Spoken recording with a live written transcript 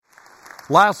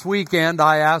Last weekend,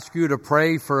 I asked you to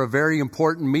pray for a very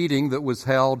important meeting that was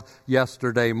held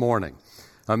yesterday morning.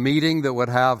 A meeting that would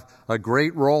have a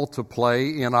great role to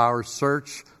play in our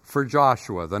search for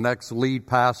Joshua, the next lead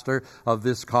pastor of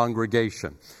this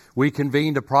congregation. We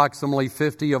convened approximately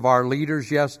 50 of our leaders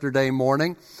yesterday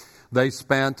morning. They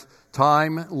spent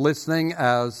time listening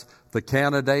as the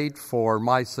candidate for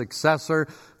my successor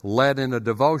led in a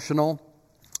devotional,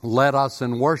 led us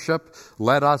in worship,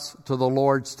 led us to the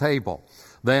Lord's table.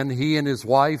 Then he and his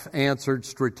wife answered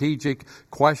strategic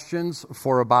questions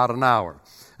for about an hour.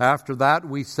 After that,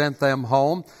 we sent them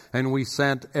home, and we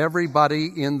sent everybody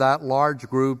in that large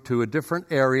group to a different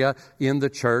area in the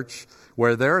church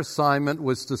where their assignment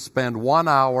was to spend 1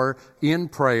 hour in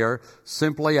prayer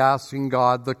simply asking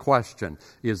God the question,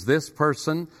 is this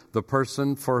person the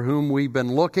person for whom we've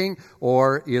been looking,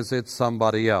 or is it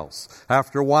somebody else?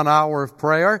 After 1 hour of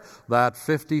prayer, that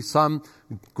 50-some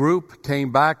group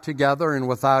came back together, and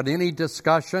without any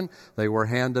discussion, they were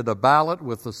handed a ballot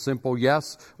with a simple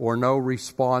yes or no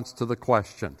response to the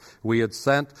question. We had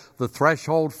set the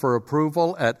threshold for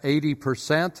approval at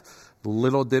 80%.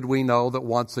 Little did we know that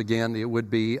once again it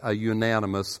would be a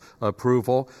unanimous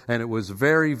approval, and it was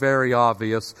very, very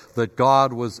obvious that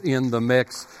God was in the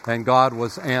mix and God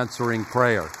was answering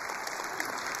prayer.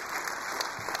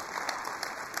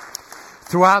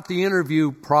 Throughout the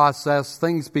interview process,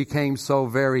 things became so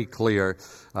very clear.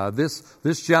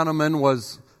 This gentleman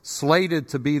was slated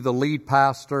to be the lead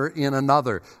pastor in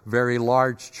another very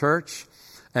large church,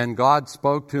 and God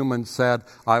spoke to him and said,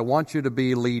 I want you to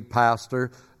be lead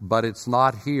pastor, but it's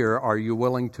not here. Are you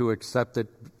willing to accept it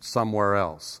somewhere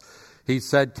else? He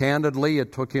said candidly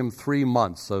it took him 3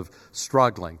 months of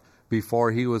struggling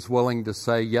before he was willing to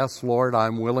say, yes, Lord,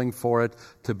 I'm willing for it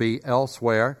to be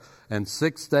elsewhere. And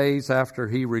 6 days after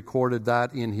he recorded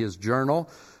that in his journal,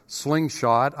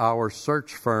 Slingshot, our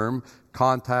search firm,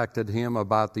 contacted him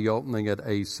about the opening at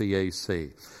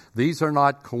ACAC. These are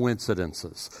not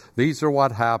coincidences. These are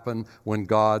what happen when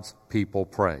God's people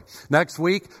pray. Next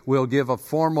week, we'll give a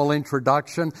formal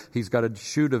introduction. He's got to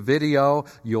shoot a video.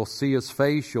 You'll see his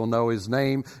face. You'll know his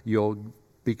name. You'll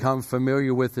become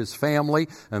familiar with his family,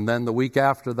 and then the week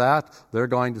after that, they're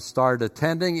going to start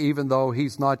attending, even though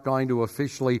he's not going to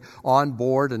officially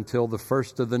onboard until the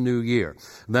first of the new year.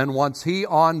 Then once he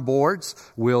onboards,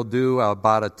 we'll do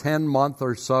about a 10-month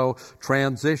or so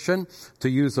transition. To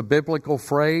use a biblical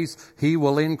phrase, he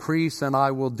will increase and I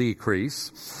will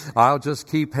decrease. I'll just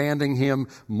keep handing him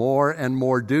more and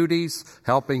more duties,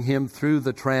 helping him through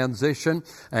the transition,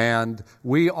 and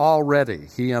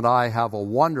he and I have a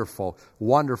wonderful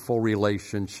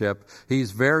relationship.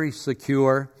 He's very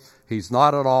secure. He's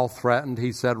not at all threatened.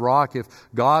 He said, Rock, if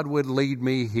God would lead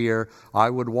me here, I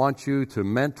would want you to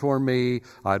mentor me.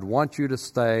 I'd want you to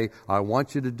stay. I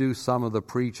want you to do some of the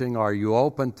preaching. Are you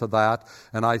open to that?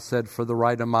 And I said, for the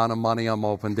right amount of money, I'm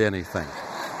open to anything.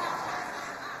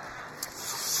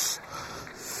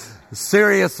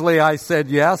 Seriously, I said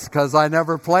yes, because I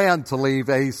never planned to leave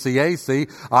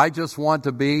ACAC. I just want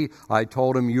to be, I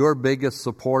told him, your biggest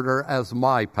supporter as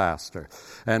my pastor.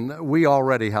 And we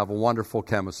already have a wonderful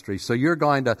chemistry. So you're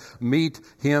going to meet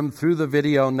him through the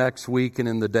video next week and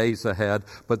in the days ahead.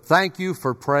 But thank you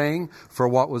for praying for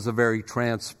what was a very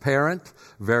transparent,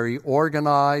 very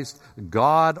organized,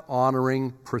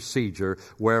 God-honoring procedure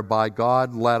whereby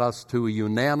God led us to a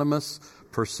unanimous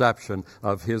perception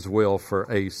of His will for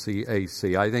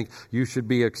ACAC. I think you should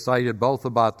be excited both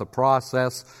about the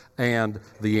process and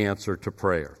the answer to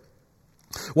prayer.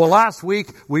 Well, last week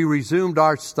we resumed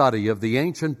our study of the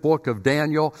ancient book of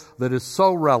Daniel that is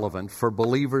so relevant for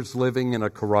believers living in a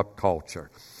corrupt culture.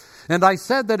 And I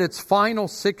said that its final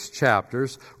 6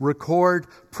 chapters record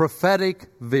prophetic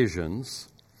visions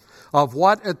of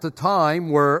what at the time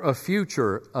were a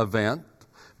future event,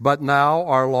 but now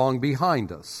are long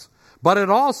behind us. But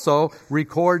it also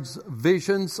records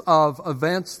visions of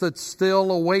events that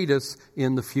still await us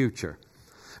in the future.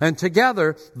 And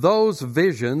together, those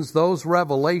visions, those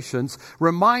revelations,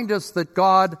 remind us that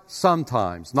God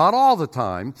sometimes, not all the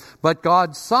time, but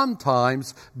God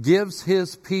sometimes gives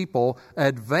His people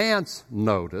advance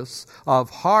notice of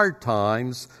hard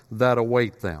times that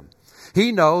await them.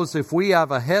 He knows if we have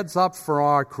a heads up for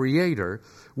our Creator,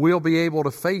 we'll be able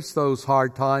to face those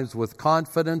hard times with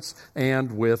confidence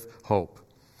and with hope.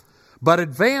 But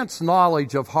advanced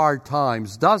knowledge of hard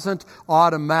times doesn't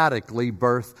automatically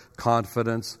birth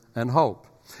confidence and hope,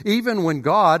 even when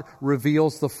God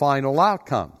reveals the final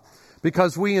outcome,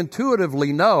 because we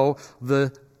intuitively know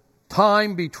the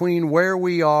time between where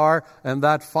we are and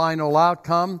that final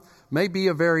outcome may be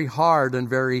a very hard and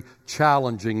very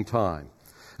challenging time.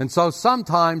 And so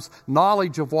sometimes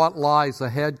knowledge of what lies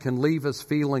ahead can leave us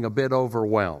feeling a bit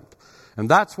overwhelmed. And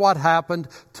that's what happened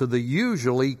to the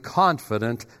usually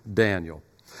confident Daniel.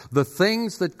 The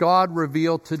things that God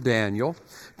revealed to Daniel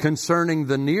concerning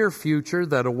the near future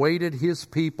that awaited his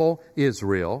people,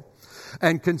 Israel,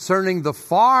 and concerning the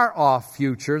far-off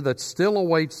future that still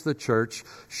awaits the church,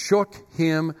 shook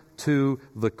him to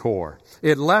the core.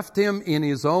 It left him, in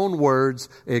his own words,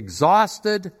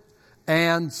 exhausted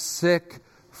and sick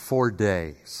for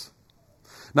days.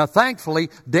 Now, thankfully,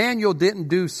 Daniel didn't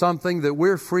do something that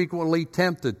we're frequently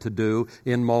tempted to do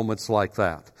in moments like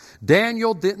that.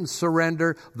 Daniel didn't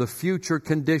surrender the future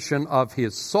condition of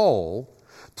his soul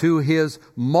to his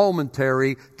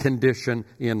momentary condition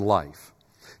in life.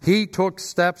 He took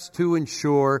steps to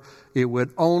ensure it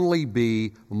would only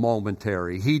be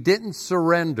momentary. He didn't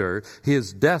surrender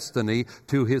his destiny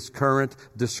to his current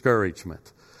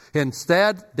discouragement.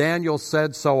 Instead, Daniel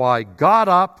said, "So I got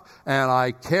up and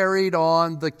I carried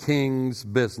on the king's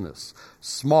business."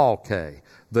 Small k,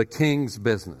 the king's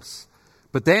business.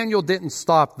 But Daniel didn't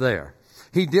stop there.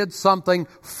 He did something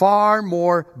far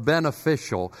more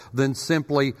beneficial than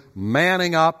simply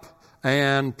manning up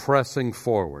and pressing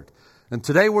forward. And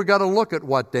today we're going to look at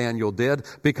what Daniel did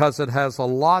because it has a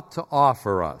lot to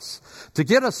offer us. To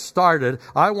get us started,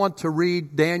 I want to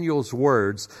read Daniel's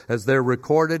words as they're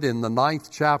recorded in the 9th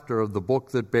chapter of the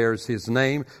book that bears his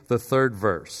name, the 3rd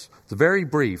verse. It's very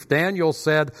brief. Daniel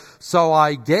said, "So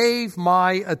I gave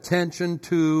my attention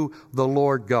to the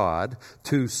Lord God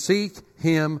to seek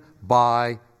Him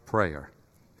by prayer."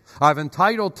 I've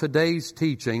entitled today's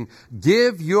teaching,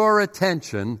 "Give Your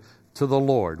Attention to the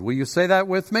Lord." Will you say that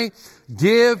with me?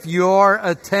 Give your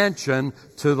attention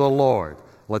to the Lord.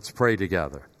 Let's pray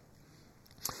together.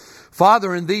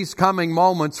 Father, in these coming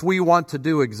moments, we want to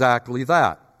do exactly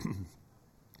that.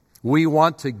 We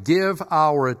want to give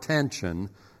our attention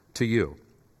to you.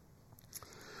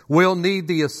 We'll need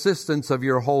the assistance of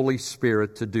your Holy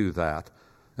Spirit to do that,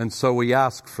 and so we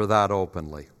ask for that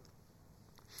openly.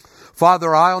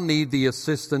 Father, I'll need the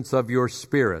assistance of your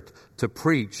Spirit to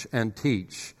preach and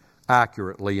teach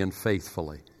accurately and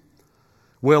faithfully.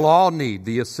 We'll all need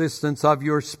the assistance of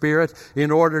your Spirit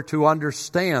in order to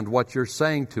understand what you're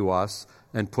saying to us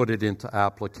and put it into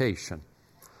application.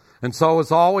 And so, as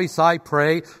always, I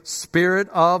pray, Spirit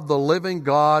of the living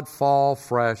God, fall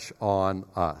fresh on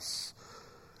us.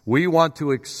 We want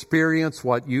to experience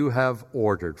what you have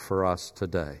ordered for us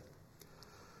today.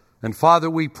 And Father,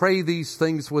 we pray these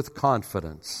things with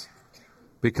confidence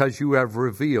because you have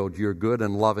revealed your good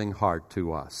and loving heart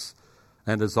to us.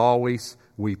 And as always,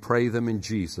 we pray them in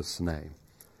Jesus' name.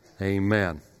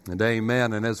 Amen and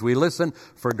amen. And as we listen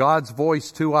for God's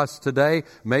voice to us today,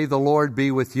 may the Lord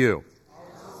be with you.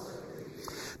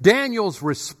 Daniel's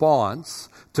response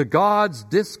to God's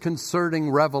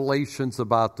disconcerting revelations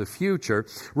about the future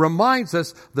reminds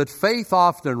us that faith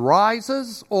often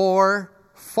rises or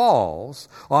falls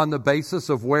on the basis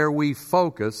of where we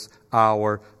focus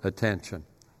our attention.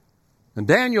 And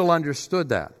Daniel understood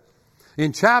that.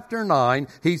 In chapter 9,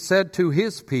 he said to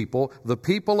his people, the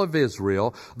people of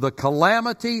Israel, "The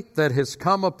calamity that has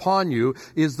come upon you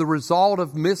is the result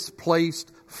of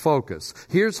misplaced focus."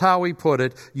 Here's how he put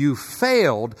it: "You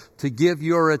failed to give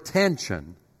your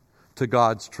attention to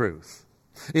God's truth.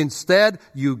 Instead,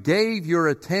 you gave your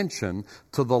attention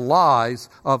to the lies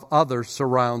of other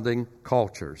surrounding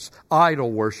cultures,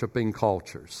 idol-worshiping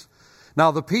cultures."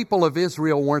 Now, the people of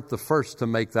Israel weren't the first to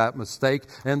make that mistake,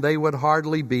 and they would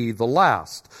hardly be the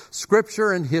last.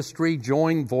 Scripture and history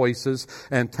join voices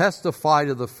and testify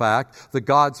to the fact that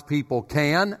God's people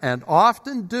can, and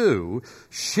often do,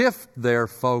 shift their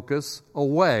focus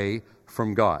away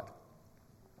from God.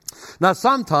 Now,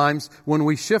 sometimes when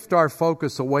we shift our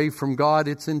focus away from God,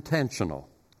 it's intentional.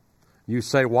 You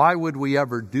say, why would we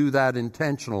ever do that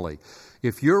intentionally?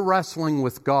 If you're wrestling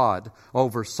with God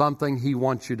over something He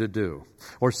wants you to do,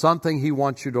 or something He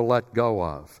wants you to let go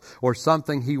of, or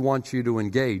something He wants you to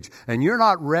engage, and you're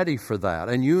not ready for that,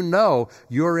 and you know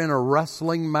you're in a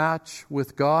wrestling match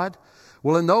with God,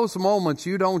 well, in those moments,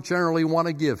 you don't generally want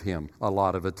to give Him a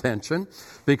lot of attention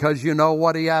because you know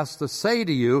what He has to say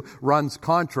to you runs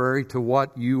contrary to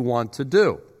what you want to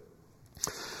do.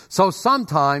 So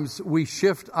sometimes we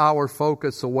shift our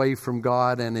focus away from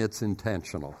God, and it's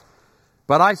intentional.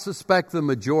 But I suspect the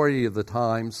majority of the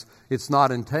times it's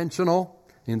not intentional.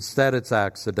 Instead, it's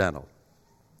accidental.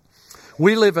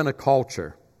 We live in a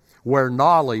culture where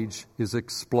knowledge is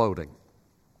exploding.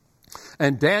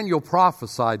 And Daniel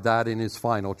prophesied that in his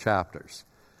final chapters.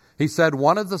 He said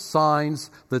one of the signs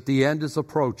that the end is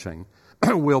approaching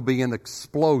will be an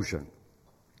explosion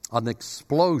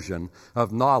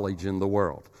of knowledge in the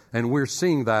world. And we're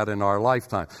seeing that in our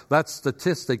lifetime. That's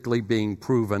statistically being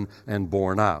proven and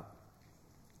borne out.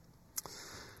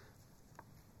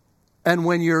 And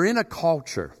when you're in a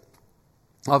culture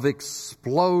of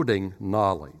exploding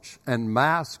knowledge and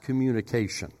mass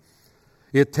communication,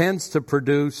 it tends to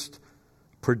produce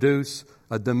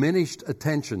a diminished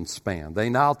attention span. They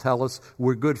now tell us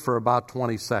we're good for about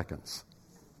 20 seconds.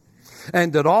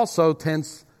 And it also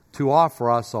tends to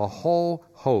offer us a whole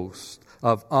host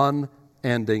of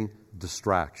unending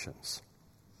distractions.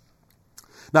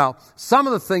 Now, some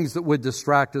of the things that would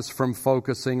distract us from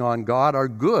focusing on God are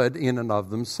good in and of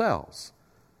themselves.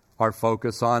 Our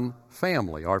focus on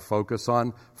family, our focus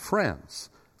on friends,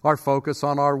 our focus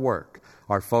on our work,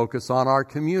 our focus on our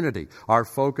community, our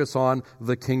focus on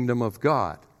the kingdom of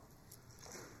God.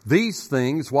 These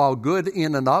things, while good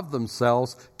in and of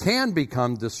themselves, can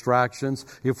become distractions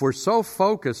if we're so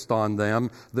focused on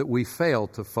them that we fail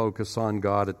to focus on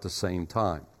God at the same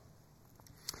time.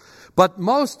 But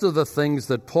most of the things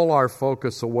that pull our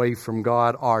focus away from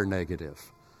God are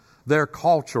negative. They're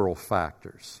cultural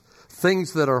factors,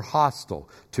 things that are hostile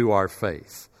to our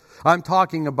faith. I'm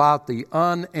talking about the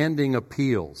unending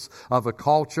appeals of a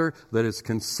culture that is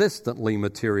consistently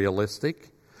materialistic,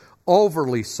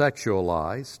 overly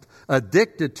sexualized,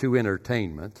 addicted to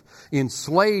entertainment,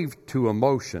 enslaved to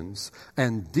emotions,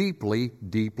 and deeply,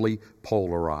 deeply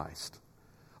polarized.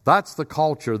 That's the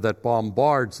culture that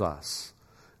bombards us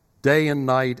day and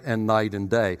night and night and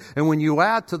day. And when you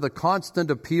add to the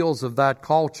constant appeals of that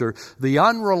culture the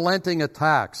unrelenting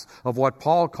attacks of what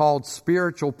Paul called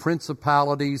spiritual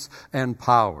principalities and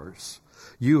powers,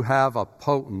 you have a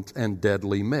potent and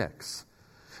deadly mix.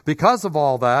 Because of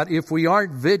all that, if we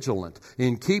aren't vigilant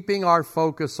in keeping our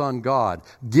focus on God,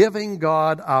 giving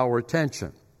God our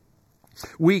attention,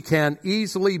 we can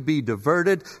easily be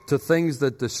diverted to things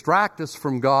that distract us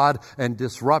from God and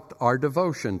disrupt our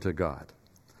devotion to God.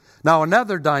 Now,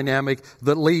 another dynamic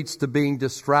that leads to being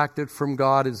distracted from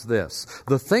God is this.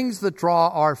 The things that draw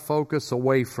our focus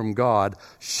away from God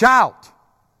shout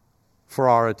for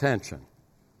our attention,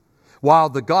 while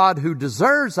the God who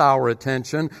deserves our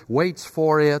attention waits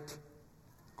for it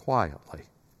quietly.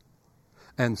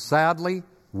 And sadly,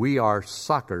 we are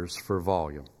suckers for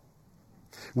volume.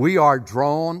 We are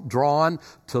drawn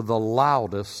to the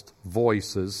loudest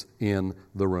voices in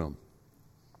the room.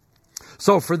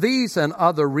 So for these and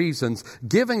other reasons,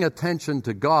 giving attention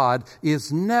to God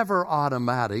is never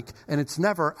automatic and it's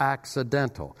never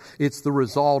accidental. It's the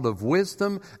result of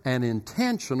wisdom and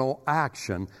intentional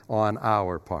action on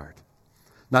our part.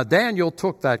 Now, Daniel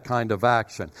took that kind of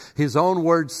action. His own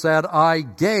words said, I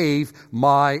gave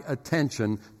my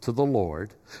attention to the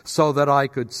Lord so that I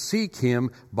could seek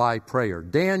Him by prayer.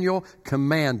 Daniel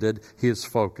commanded his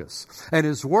focus. And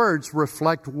his words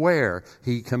reflect where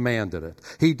he commanded it.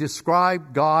 He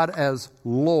described God as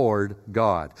Lord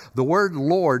God. The word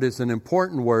Lord is an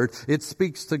important word. It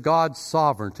speaks to God's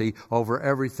sovereignty over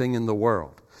everything in the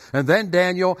world. And then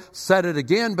Daniel said it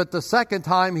again, but the second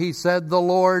time he said, the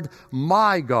Lord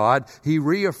my God. He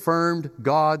reaffirmed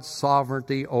God's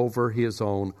sovereignty over his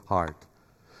own heart.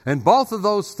 And both of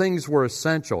those things were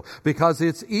essential because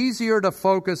it's easier to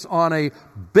focus on a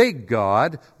big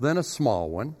God than a small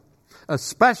one,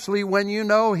 especially when you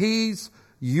know He's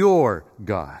your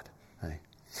God.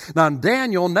 Now,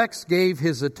 Daniel next gave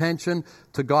his attention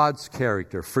to God's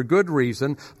character. For good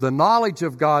reason, the knowledge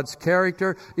of God's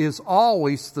character is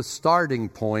always the starting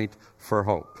point for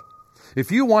hope.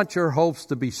 If you want your hopes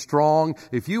to be strong,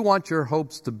 if you want your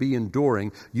hopes to be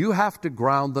enduring, you have to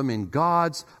ground them in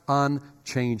God's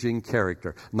unchanging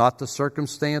character, not the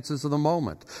circumstances of the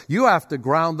moment. You have to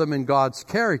ground them in God's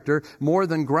character more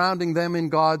than grounding them in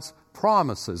God's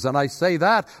promises. And I say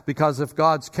that because if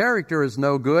God's character is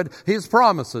no good, His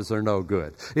promises are no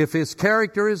good. If His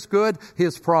character is good,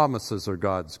 His promises are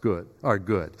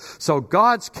good. So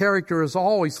God's character is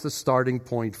always the starting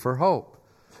point for hope.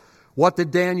 What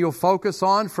did Daniel focus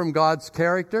on from God's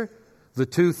character? The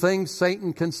two things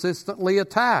Satan consistently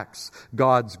attacks: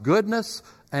 God's goodness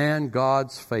and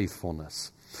God's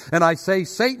faithfulness. And I say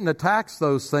Satan attacks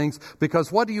those things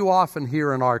because what do you often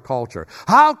hear in our culture?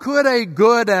 How could a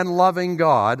good and loving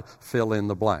God fill in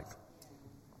the blank?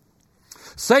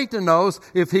 Satan knows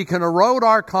if he can erode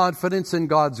our confidence in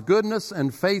God's goodness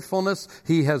and faithfulness,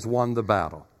 he has won the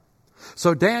battle.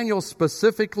 So Daniel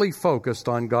specifically focused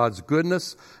on God's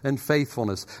goodness and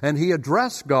faithfulness. And he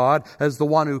addressed God as the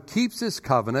one who keeps His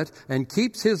covenant and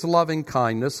keeps His loving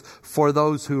kindness for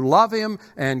those who love Him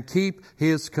and keep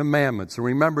His commandments. And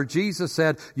remember, Jesus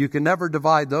said you can never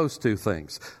divide those two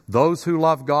things. Those who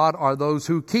love God are those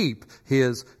who keep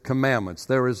His commandments.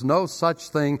 There is no such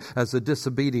thing as a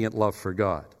disobedient love for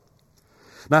God.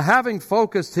 Now, having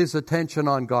focused his attention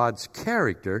on God's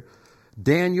character,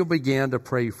 Daniel began to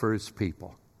pray for his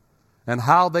people and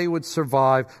how they would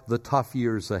survive the tough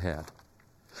years ahead.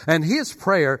 And his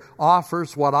prayer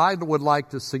offers what I would like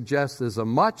to suggest is a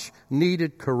much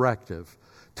needed corrective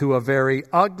to a very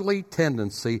ugly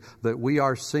tendency that we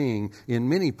are seeing in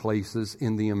many places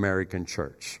in the American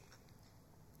church.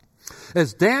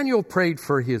 As Daniel prayed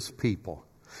for his people,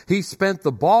 he spent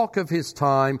the bulk of his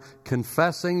time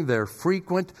confessing their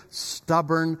frequent,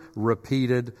 stubborn,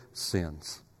 repeated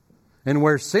sins. And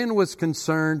where sin was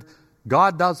concerned,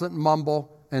 God doesn't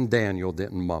mumble, and Daniel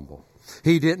didn't mumble.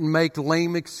 He didn't make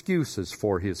lame excuses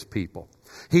for his people.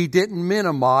 He didn't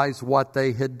minimize what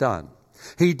they had done.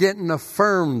 He didn't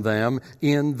affirm them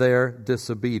in their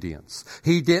disobedience.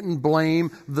 He didn't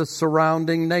blame the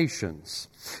surrounding nations.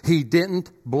 He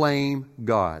didn't blame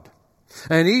God.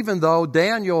 And even though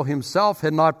Daniel himself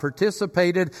had not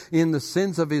participated in the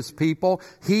sins of his people,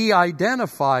 he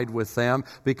identified with them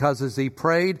because as he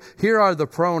prayed, here are the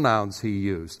pronouns he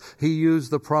used. He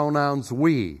used the pronouns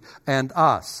we and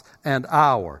us and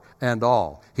our and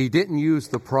all. He didn't use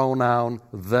the pronoun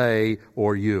they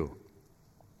or you.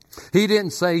 He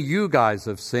didn't say you guys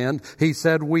have sinned. He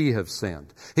said we have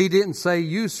sinned. He didn't say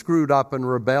you screwed up and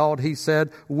rebelled. He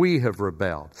said we have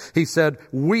rebelled. He said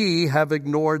we have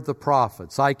ignored the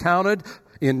prophets. I counted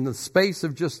in the space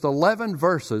of just 11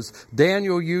 verses,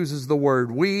 Daniel uses the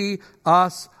word we,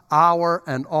 us, our,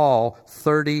 and all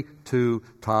 32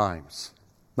 times.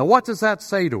 Now what does that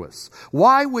say to us?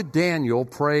 Why would Daniel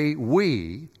pray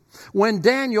we when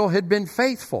Daniel had been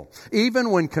faithful, even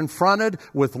when confronted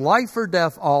with life or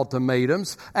death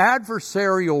ultimatums,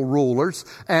 adversarial rulers,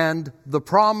 and the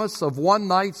promise of one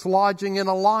night's lodging in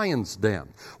a lion's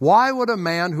den? Why would a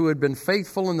man who had been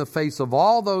faithful in the face of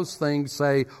all those things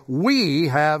say, we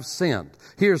have sinned?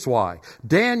 Here's why.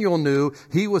 Daniel knew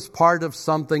he was part of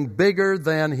something bigger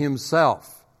than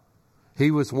himself.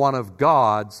 He was one of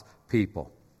God's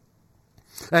people.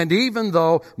 And even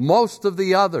though most of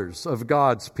the others of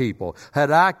God's people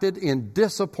had acted in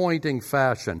disappointing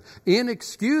fashion,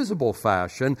 inexcusable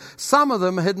fashion, some of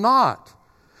them had not.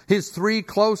 His three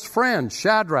close friends,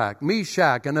 Shadrach,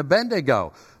 Meshach, and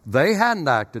Abednego, they hadn't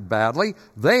acted badly.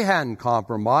 They hadn't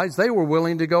compromised. They were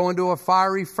willing to go into a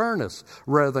fiery furnace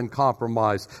rather than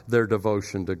compromise their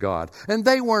devotion to God. And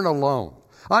they weren't alone.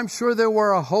 I'm sure there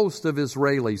were a host of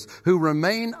Israelis who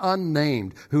remain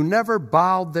unnamed, who never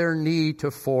bowed their knee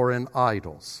to foreign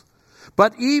idols.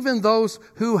 But even those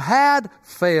who had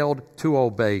failed to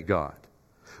obey God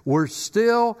were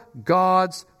still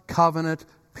God's covenant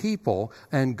people,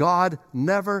 and God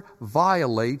never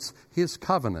violates His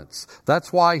covenants.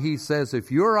 That's why He says, if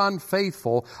you're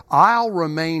unfaithful, I'll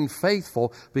remain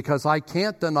faithful, because I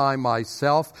can't deny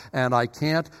myself, and I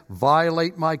can't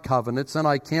violate my covenants, and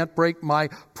I can't break my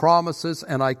promises,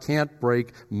 and I can't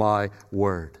break my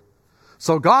word.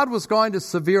 So God was going to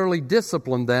severely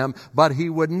discipline them, but He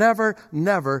would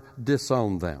never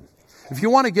disown them. If you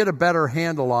want to get a better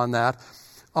handle on that,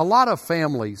 a lot of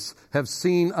families have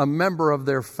seen a member of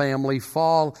their family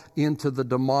fall into the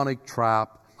demonic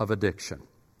trap of addiction.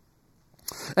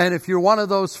 And if you're one of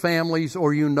those families,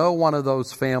 or you know one of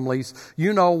those families,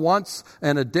 you know once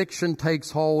an addiction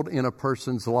takes hold in a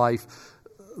person's life,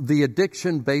 the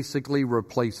addiction basically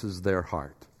replaces their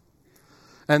heart.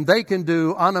 And they can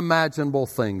do unimaginable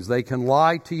things. They can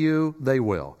lie to you, they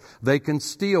will. They can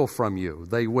steal from you,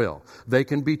 they will. They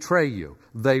can betray you,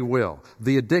 they will.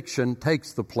 The addiction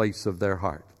takes the place of their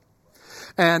heart.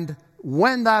 And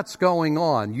when that's going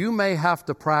on, you may have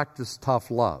to practice tough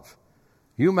love.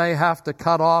 You may have to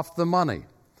cut off the money.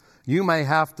 You may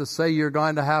have to say you're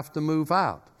going to have to move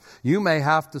out. You may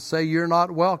have to say you're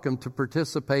not welcome to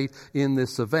participate in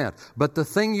this event. But the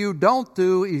thing you don't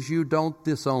do is you don't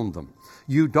disown them.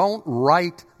 You don't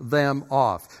write them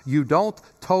off. You don't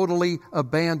totally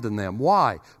abandon them.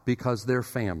 Why? Because they're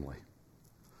family.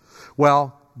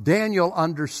 Well, Daniel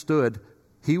understood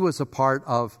he was a part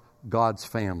of God's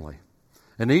family.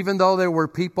 And even though there were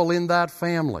people in that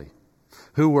family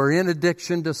who were in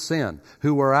addiction to sin,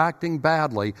 who were acting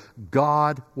badly,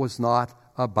 God was not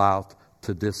about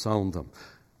to disown them.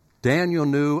 Daniel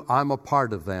knew, I'm a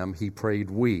part of them. He prayed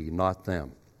we, not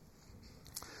them.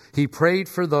 He prayed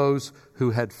for those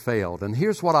who had failed. And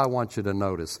here's what I want you to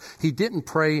notice. He didn't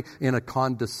pray in a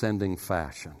condescending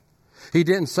fashion. He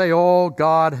didn't say, oh,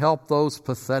 God, help those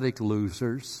pathetic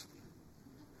losers.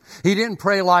 He didn't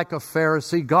pray like a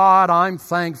Pharisee, God, I'm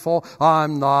thankful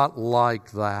I'm not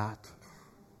like that.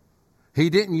 He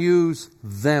didn't use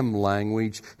them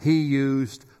language. He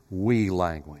used we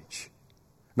language.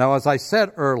 Now, as I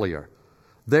said earlier,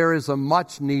 There is a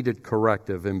much-needed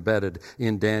corrective embedded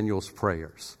in Daniel's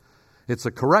prayers. It's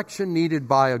a correction needed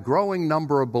by a growing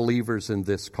number of believers in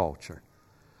this culture.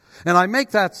 And I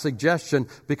make that suggestion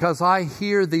because I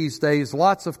hear these days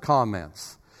lots of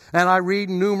comments. And I read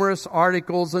numerous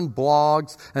articles and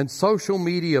blogs and social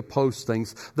media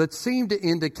postings that seem to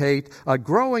indicate a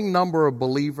growing number of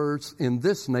believers in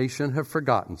this nation have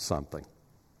forgotten something.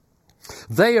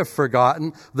 They have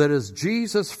forgotten that as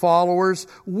Jesus followers,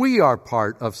 we are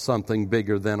part of something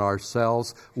bigger than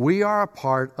ourselves. We are a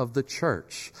part of the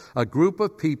church, a group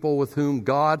of people with whom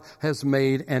God has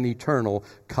made an eternal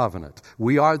covenant.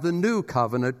 We are the new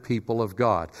covenant people of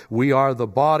God. We are the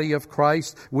body of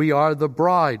Christ. We are the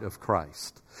bride of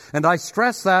Christ. And I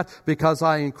stress that because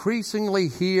I increasingly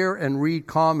hear and read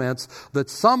comments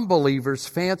that some believers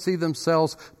fancy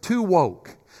themselves too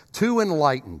woke, too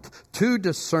enlightened, too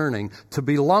discerning to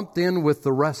be lumped in with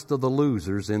the rest of the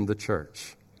losers in the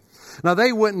church. Now,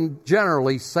 they wouldn't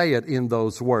generally say it in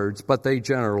those words, but they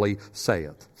generally say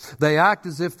it. They act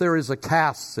as if there is a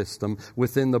caste system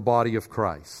within the body of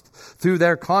Christ. Through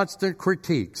their constant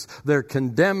critiques, their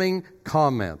condemning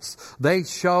comments, they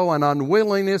show an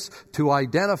unwillingness to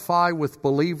identify with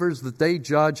believers that they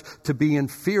judge to be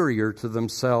inferior to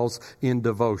themselves in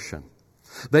devotion.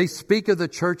 They speak of the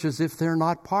church as if they're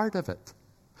not part of it.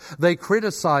 They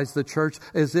criticize the church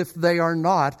as if they are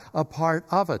not a part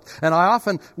of it. And I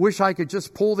often wish I could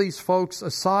just pull these folks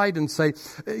aside and say,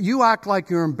 you act like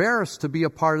you're embarrassed to be a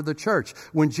part of the church.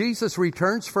 When Jesus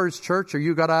returns for His church, are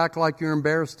you got to act like you're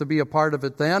embarrassed to be a part of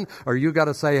it then? Or you got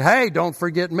to say, hey, don't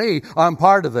forget me, I'm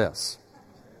part of this.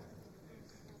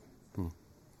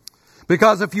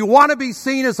 Because if you want to be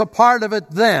seen as a part of it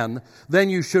then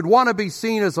you should want to be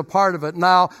seen as a part of it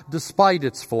now, despite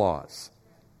its flaws.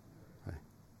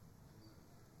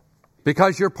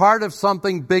 Because you're part of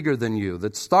something bigger than you,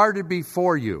 that started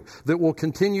before you, that will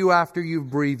continue after you've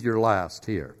breathed your last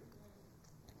here.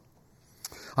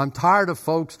 I'm tired of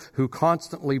folks who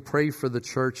constantly pray for the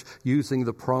church using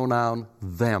the pronoun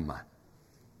them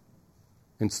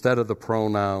instead of the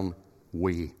pronoun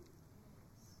we.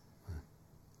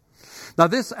 Now,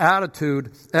 this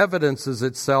attitude evidences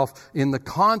itself in the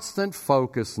constant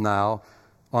focus now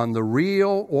on the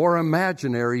real or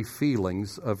imaginary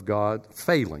failings of God's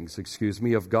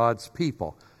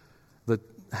people that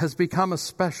has become a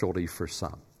specialty for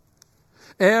some.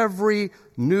 Every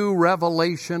new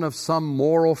revelation of some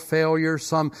moral failure,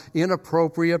 some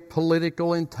inappropriate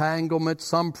political entanglement,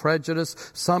 some prejudice,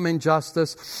 some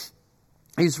injustice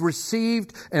is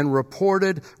received and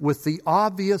reported with the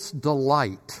obvious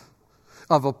delight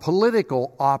of a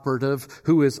political operative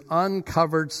who has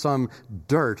uncovered some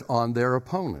dirt on their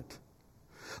opponent.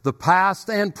 The past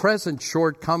and present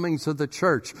shortcomings of the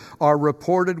church are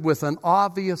reported with an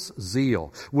obvious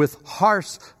zeal, with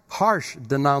harsh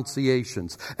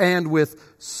denunciations, and with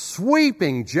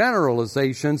sweeping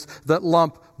generalizations that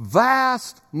lump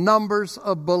vast numbers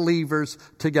of believers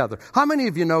together. How many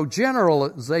of you know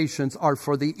generalizations are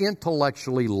for the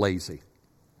intellectually lazy?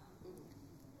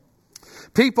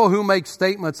 People who make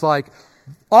statements like,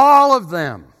 all of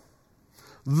them,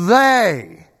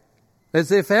 they,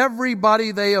 as if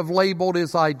everybody they have labeled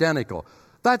is identical.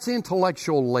 That's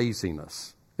intellectual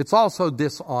laziness. It's also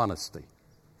dishonesty.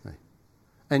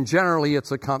 And generally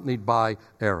it's accompanied by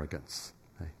arrogance.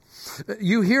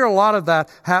 You hear a lot of that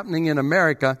happening in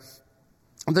America.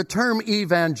 The term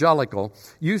evangelical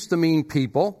used to mean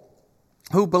people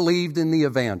who believed in the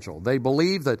evangel. They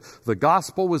believed that the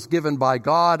gospel was given by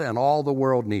God and all the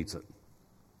world needs it.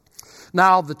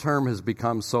 Now the term has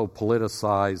become so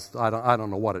politicized, I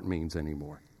don't know what it means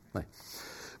anymore.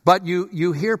 But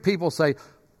you hear people say,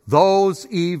 those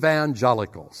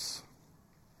evangelicals,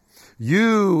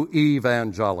 you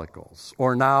evangelicals,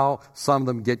 or now some of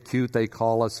them get cute, they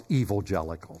call us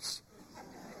evangelicals.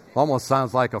 Almost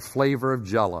sounds like a flavor of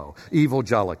Jell-O,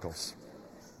 evangelicals.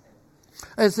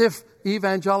 As if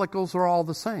evangelicals are all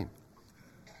the same.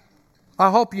 I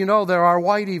hope you know there are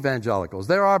white evangelicals,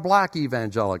 there are black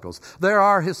evangelicals, there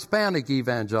are Hispanic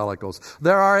evangelicals,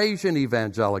 there are Asian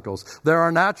evangelicals, there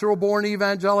are natural-born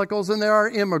evangelicals, and there are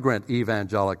immigrant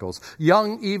evangelicals,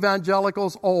 young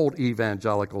evangelicals, old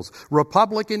evangelicals,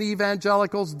 Republican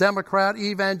evangelicals, Democrat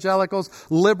evangelicals,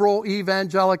 liberal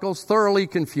evangelicals, thoroughly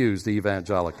confused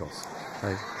evangelicals.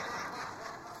 Right?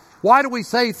 Why do we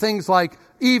say things like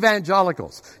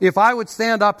evangelicals? If I would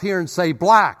stand up here and say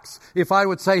blacks, if I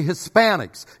would say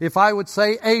Hispanics, if I would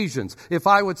say Asians, if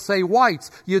I would say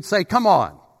whites, you'd say, come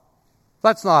on.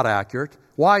 That's not accurate.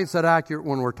 Why is it accurate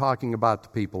when we're talking about the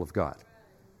people of God?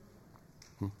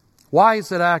 Why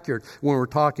is it accurate when we're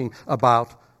talking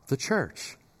about the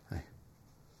church?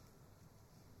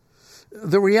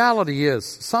 The reality is,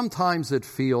 sometimes it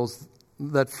feels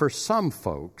that for some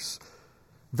folks,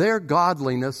 their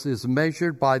godliness is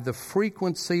measured by the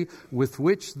frequency with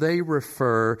which they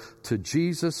refer to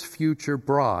Jesus' future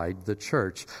bride, the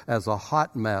church, as a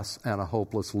hot mess and a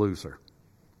hopeless loser.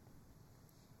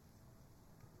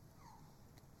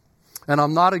 And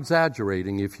I'm not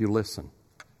exaggerating if you listen.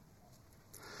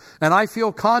 And I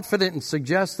feel confident in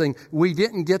suggesting we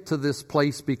didn't get to this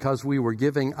place because we were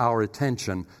giving our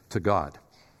attention to God.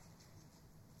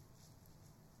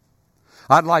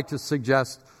 I'd like to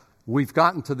suggest we've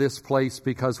gotten to this place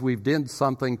because we did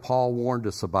something Paul warned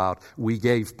us about. We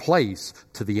gave place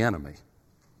to the enemy.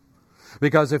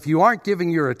 Because if you aren't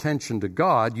giving your attention to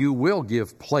God, you will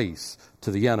give place to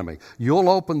the enemy. You'll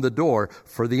open the door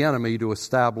for the enemy to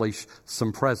establish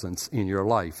some presence in your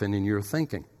life and in your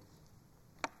thinking.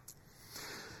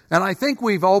 And I think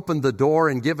we've opened the door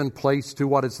and given place to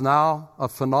what is now a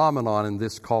phenomenon in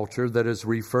this culture that is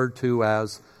referred to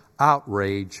as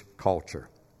outrage culture.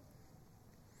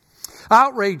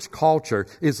 Outrage culture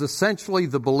is essentially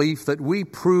the belief that we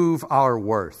prove our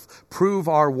worth, prove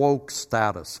our woke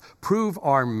status, prove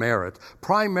our merit,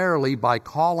 primarily by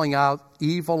calling out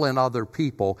evil in other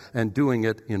people and doing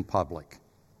it in public.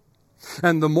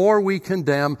 And the more we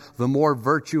condemn, the more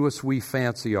virtuous we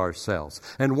fancy ourselves.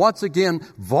 And once again,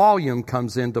 volume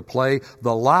comes into play.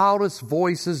 The loudest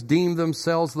voices deem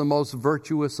themselves the most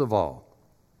virtuous of all.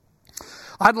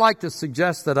 I'd like to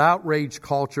suggest that outrage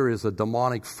culture is a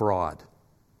demonic fraud,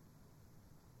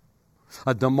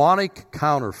 a demonic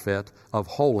counterfeit of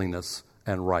holiness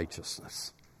and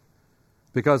righteousness.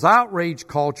 Because outrage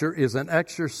culture is an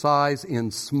exercise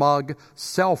in smug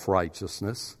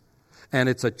self-righteousness, and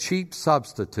it's a cheap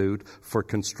substitute for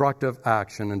constructive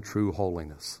action and true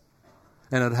holiness.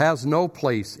 And it has no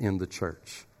place in the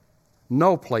church.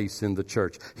 No place in the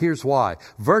church. Here's why.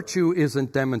 Virtue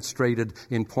isn't demonstrated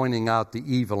in pointing out the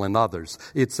evil in others.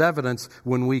 It's evidence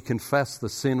when we confess the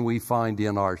sin we find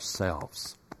in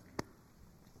ourselves.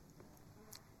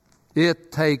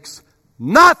 It takes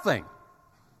nothing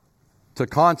to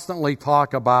constantly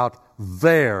talk about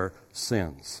their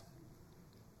sins.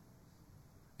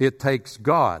 It takes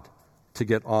God to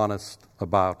get honest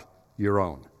about your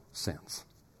own sins.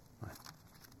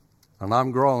 And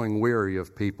I'm growing weary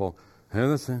of people. Hey,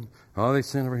 they sin. Oh, they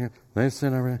sin over here. They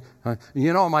sin over here.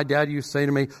 You know what my dad used to say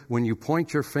to me? When you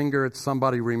point your finger at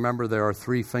somebody, remember there are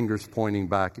 3 fingers pointing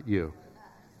back at you.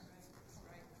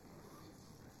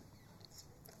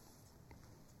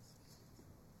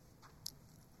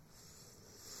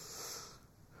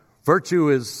 Virtue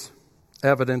is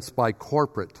evidenced by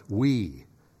corporate,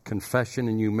 confession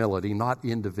and humility, not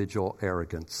individual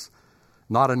arrogance.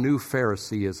 Not a new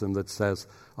Phariseeism that says,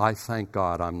 I thank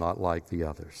God I'm not like the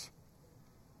others.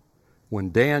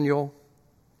 When Daniel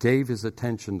gave his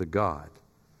attention to God,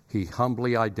 he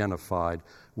humbly identified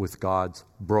with God's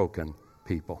broken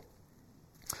people.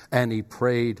 And he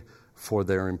prayed for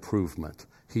their improvement.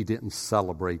 He didn't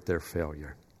celebrate their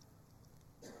failure.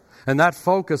 And that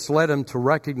focus led him to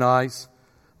recognize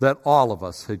that all of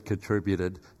us had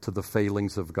contributed to the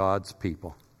failings of God's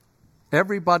people.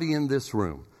 Everybody in this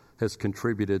room has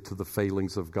contributed to the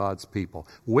failings of God's people,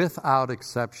 without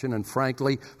exception, and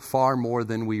frankly, far more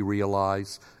than we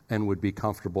realize and would be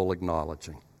comfortable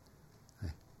acknowledging.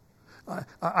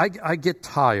 I get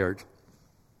tired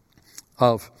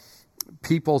of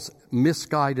people's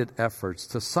misguided efforts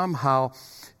to somehow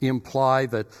imply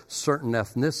that certain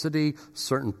ethnicity,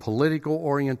 certain political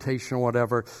orientation, or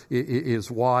whatever,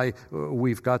 is why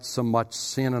we've got so much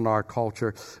sin in our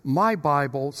culture. My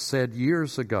Bible said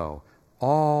years ago,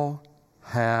 all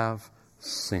have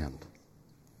sinned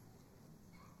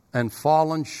and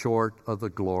fallen short of the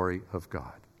glory of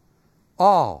God.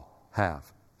 All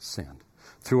have sinned.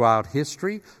 Throughout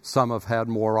history, some have had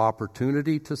more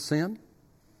opportunity to sin.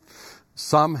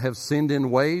 Some have sinned in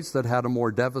ways that had a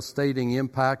more devastating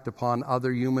impact upon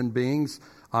other human beings.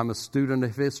 I'm a student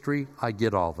of history. I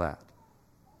get all that.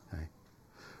 Okay.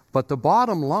 But the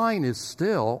bottom line is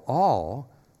still all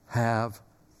have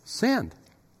sinned.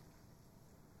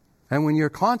 And when you're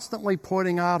constantly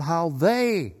pointing out how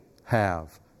they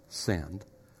have sinned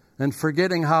and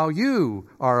forgetting how you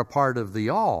are a part of the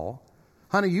all,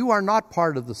 honey, you are not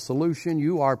part of the solution.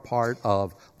 You are part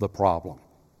of the problem.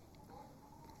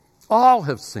 All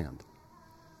have sinned.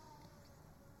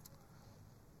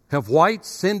 Have whites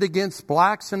sinned against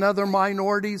blacks and other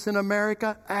minorities in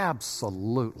America?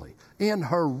 Absolutely. In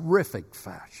horrific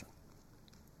fashion.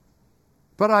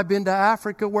 But I've been to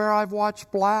Africa where I've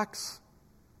watched blacks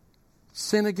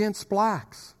sin against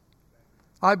blacks.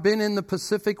 I've been in the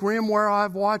Pacific Rim where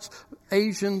I've watched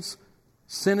Asians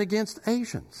sin against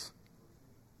Asians.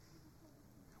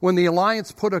 When the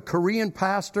Alliance put a Korean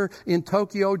pastor in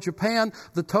Tokyo, Japan,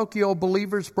 the Tokyo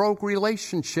believers broke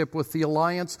relationship with the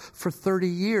Alliance for 30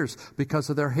 years because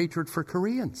of their hatred for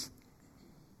Koreans.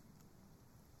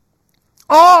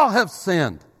 All have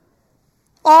sinned.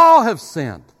 All have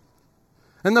sinned.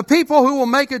 And the people who will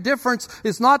make a difference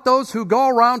is not those who go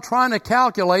around trying to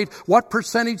calculate what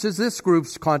percentage is this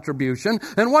group's contribution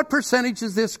and what percentage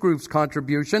is this group's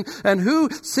contribution and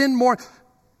who sinned more.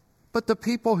 But the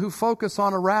people who focus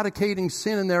on eradicating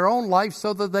sin in their own life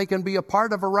so that they can be a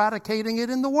part of eradicating it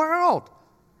in the world.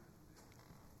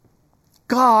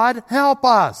 God help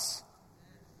us.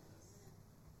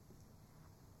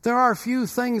 There are few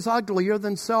things uglier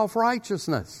than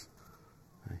self-righteousness.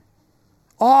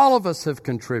 All of us have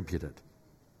contributed.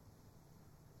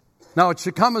 Now, it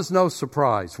should come as no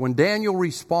surprise. When Daniel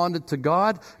responded to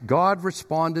God, God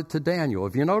responded to Daniel.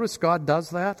 Have you noticed God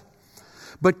does that?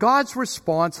 But God's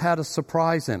response had a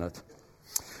surprise in it.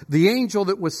 The angel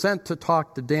that was sent to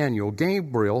talk to Daniel,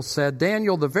 Gabriel, said,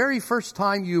 Daniel, the very first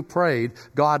time you prayed,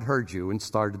 God heard you and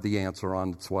started the answer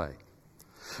on its way.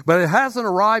 But it hasn't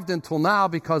arrived until now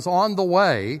because on the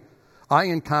way, I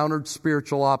encountered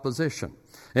spiritual opposition.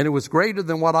 And it was greater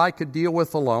than what I could deal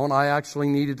with alone. I actually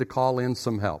needed to call in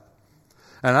some help.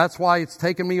 And that's why it's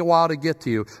taken me a while to get to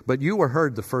you. But you were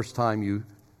heard the first time you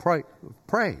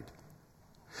prayed.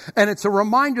 And it's a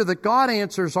reminder that God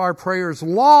answers our prayers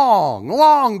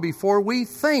long before we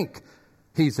think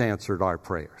He's answered our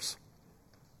prayers.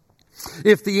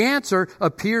 If the answer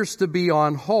appears to be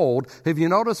on hold, have you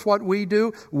noticed what we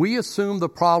do? We assume the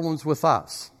problem's with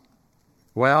us.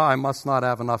 Well, I must not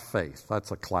have enough faith.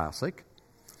 That's a classic.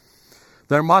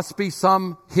 There must be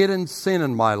some hidden sin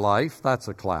in my life. That's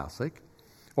a classic.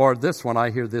 Or this one,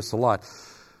 I hear this a lot.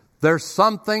 There's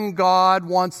something God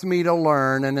wants me to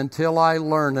learn, and until I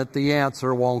learn it, the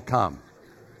answer won't come.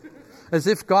 As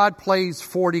if God plays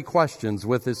 40 questions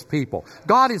with His people.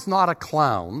 God is not a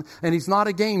clown, and He's not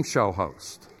a game show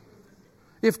host.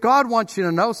 If God wants you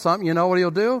to know something, you know what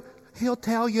He'll do? He'll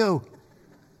tell you.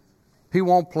 He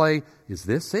won't play, is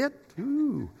this it?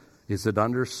 Ooh. Is it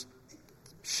under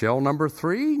shell number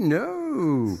 3?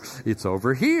 No. It's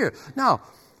over here. Now,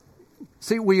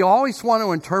 see, we always want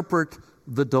to interpret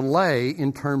the delay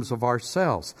in terms of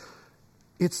ourselves.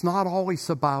 It's not always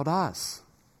about us.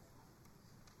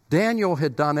 Daniel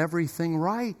had done everything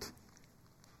right.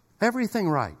 Everything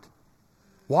right.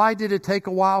 Why did it take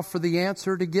a while for the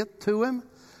answer to get to him?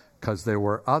 Because there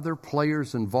were other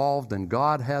players involved and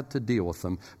God had to deal with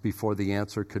them before the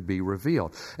answer could be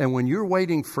revealed. And when you're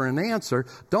waiting for an answer,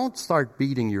 don't start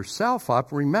beating yourself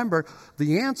up. Remember,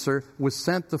 the answer was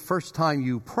sent the first time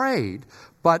you prayed,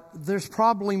 but there's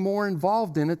probably more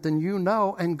involved in it than you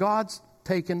know, and God's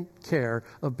taken care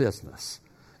of business.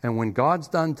 And when God's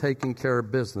done taking care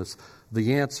of business,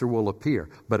 the answer will appear,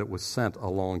 but it was sent a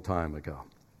long time ago.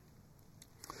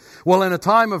 Well, in a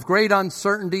time of great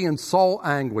uncertainty and soul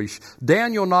anguish,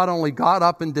 Daniel not only got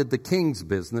up and did the king's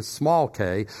business, small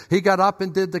k, he got up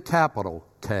and did the capital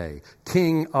K,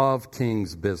 King of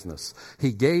Kings business.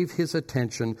 He gave his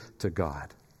attention to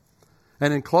God.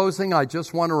 And in closing, I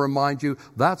just want to remind you,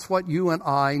 that's what you and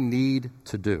I need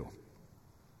to do.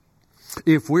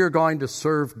 If we're going to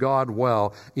serve God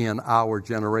well in our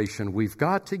generation, we've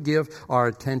got to give our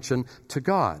attention to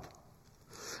God.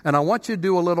 And I want you to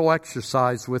do a little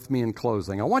exercise with me in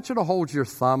closing. I want you to hold your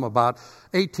thumb about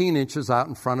 18 inches out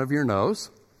in front of your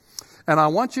nose. And I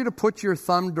want you to put your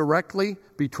thumb directly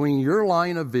between your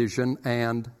line of vision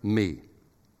and me.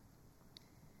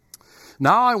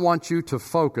 Now I want you to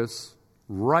focus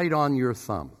right on your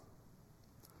thumb.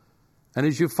 And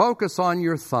as you focus on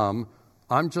your thumb,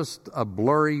 I'm just a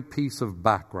blurry piece of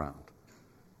background,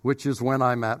 which is when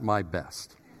I'm at my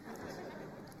best.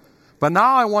 But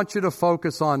now I want you to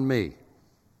focus on me.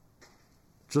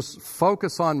 Just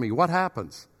focus on me. What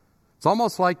happens? It's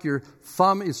almost like your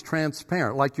thumb is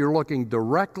transparent, like you're looking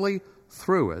directly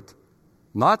through it,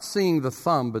 not seeing the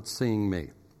thumb, but seeing me.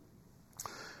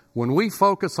 When we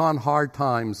focus on hard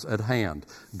times at hand,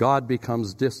 God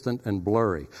becomes distant and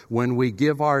blurry. When we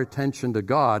give our attention to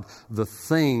God, the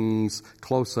things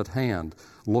close at hand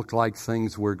look like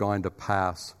things we're going to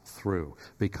pass through,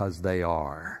 because they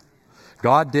are.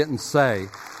 God didn't say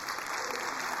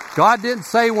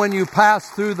when you pass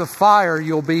through the fire,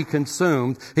 you'll be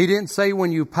consumed. He didn't say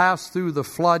when you pass through the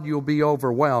flood, you'll be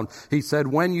overwhelmed. He said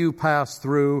when you pass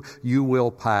through, you will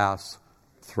pass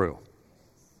through.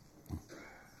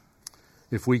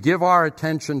 If we give our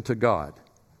attention to God,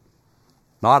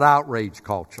 not outrage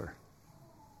culture,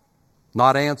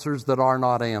 not answers that are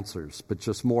not answers, but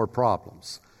just more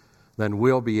problems, then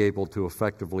we'll be able to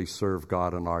effectively serve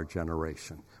God in our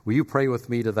generation. Will you pray with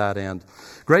me to that end?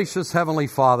 Gracious Heavenly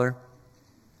Father,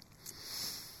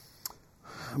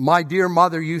 my dear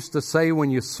mother used to say, when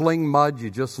you sling mud, you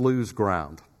just lose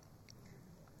ground.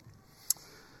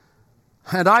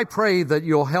 And I pray that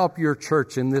you'll help your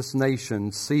church in this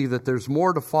nation see that there's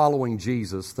more to following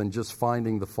Jesus than just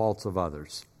finding the faults of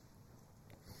others.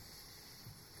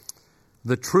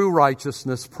 The true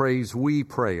righteousness prays we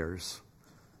prayers,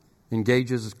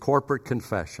 engages corporate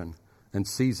confession, and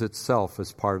sees itself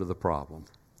as part of the problem.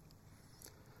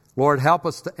 Lord, help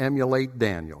us to emulate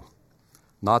Daniel,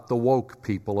 not the woke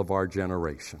people of our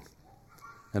generation.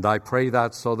 And I pray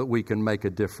that so that we can make a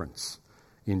difference.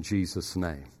 In Jesus'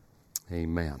 name,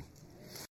 amen.